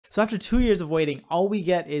So after 2 years of waiting, all we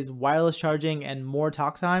get is wireless charging and more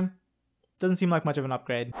talk time. Doesn't seem like much of an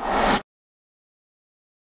upgrade.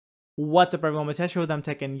 What's up everyone, it's Tesha with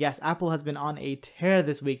Tech, and yes, Apple has been on a tear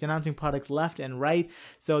this week, announcing products left and right.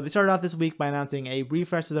 So they started off this week by announcing a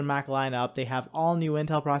refresh to their Mac lineup. They have all new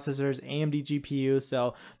Intel processors, AMD GPUs,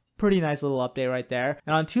 so pretty nice little update right there.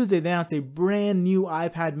 And on Tuesday, they announced a brand new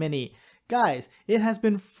iPad mini. Guys, it has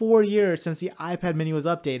been 4 years since the iPad mini was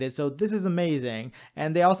updated, so this is amazing.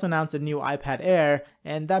 And they also announced a new iPad Air,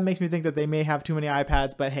 and that makes me think that they may have too many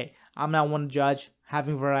iPads, but hey, I'm not one to judge.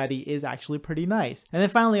 Having variety is actually pretty nice. And then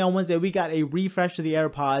finally on Wednesday, we got a refresh to the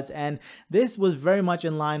Airpods, and this was very much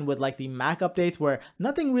in line with like the Mac updates where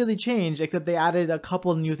nothing really changed except they added a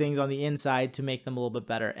couple new things on the inside to make them a little bit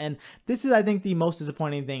better. And this is, I think, the most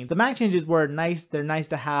disappointing thing. The Mac changes were nice, they're nice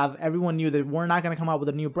to have. Everyone knew that we're not going to come out with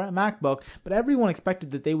a new MacBook, but everyone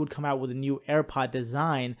expected that they would come out with a new AirPod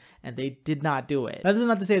design, and they did not do it. Now this is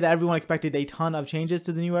not to say that everyone expected a ton of changes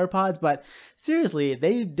to the new AirPods, but seriously,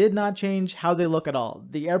 they did not change how they look at all.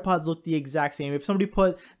 The AirPods look the exact same. If somebody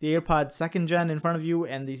put the AirPods 2nd gen in front of you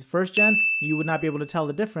and the 1st gen, you would not be able to tell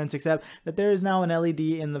the difference, except that there is now an LED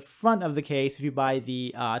in the front of the case if you buy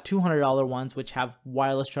the $200 ones, which have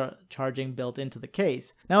wireless charging built into the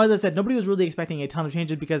case. Now, as I said, nobody was really expecting a ton of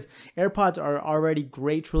changes because AirPods are already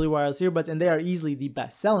great, truly wireless earbuds, and they are easily the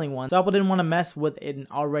best-selling ones. So Apple didn't want to mess with an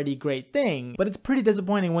already great thing. But it's pretty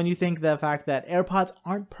disappointing when you think the fact that AirPods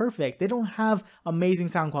aren't perfect. They don't have amazing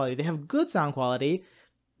sound quality. They have good sound quality,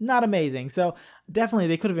 not amazing. So definitely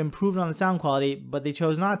they could have improved on the sound quality, but they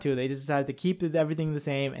chose not to. They just decided to keep everything the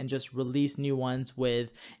same and just release new ones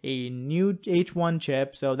with a new H1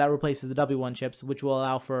 chip. So that replaces the W1 chips, which will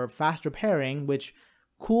allow for faster pairing, which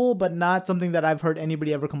cool, but not something that I've heard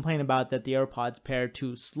anybody ever complain about, that the AirPods pair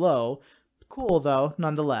too slow. Cool though,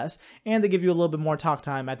 nonetheless. And they give you a little bit more talk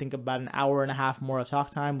time. I think about an hour and a half more of talk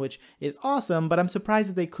time, which is awesome, but I'm surprised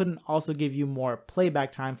that they couldn't also give you more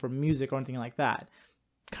playback time for music or anything like that.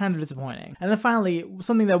 Kind of disappointing. And then finally,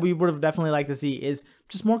 something that we would have definitely liked to see is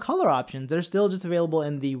just more color options. They're still just available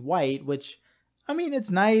in the white, which, I mean,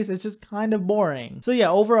 it's nice, it's just kind of boring. So yeah,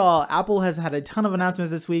 overall, Apple has had a ton of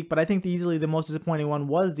announcements this week, but I think easily the most disappointing one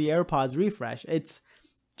was the AirPods refresh. It's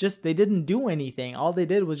just, they didn't do anything. All they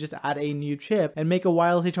did was just add a new chip and make a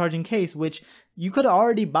wirelessly charging case, which you could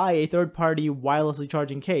already buy a third-party wirelessly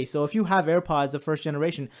charging case. So if you have AirPods, the 1st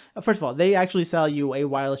generation, first of all, they actually sell you a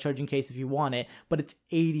wireless charging case if you want it, but it's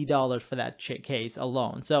 $80 for that case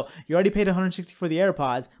alone. So you already paid $160 for the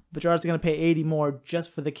AirPods, but you're also going to pay $80 more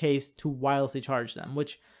just for the case to wirelessly charge them,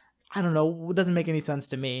 which, I don't know, it doesn't make any sense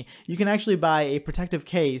to me. You can actually buy a protective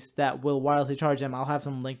case that will wirelessly charge them. I'll have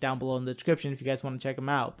some link down below in the description if you guys want to check them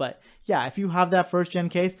out. But yeah, if you have that 1st gen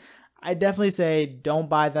case, I definitely say don't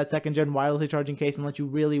buy that 2nd gen wirelessly charging case unless you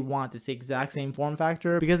really want this exact same form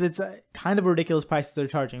factor, because it's kind of a ridiculous price they're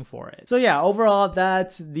charging for it. So yeah, overall,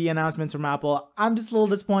 that's the announcements from Apple. I'm just a little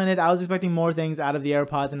disappointed. I was expecting more things out of the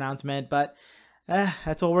AirPods announcement, but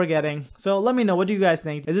that's what we're getting. So let me know, what do you guys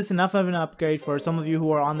think? Is this enough of an upgrade for some of you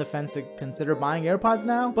who are on the fence to consider buying AirPods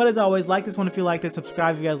now? But as always, like this one if you liked it,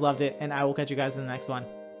 subscribe if you guys loved it, and I will catch you guys in the next one.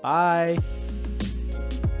 Bye!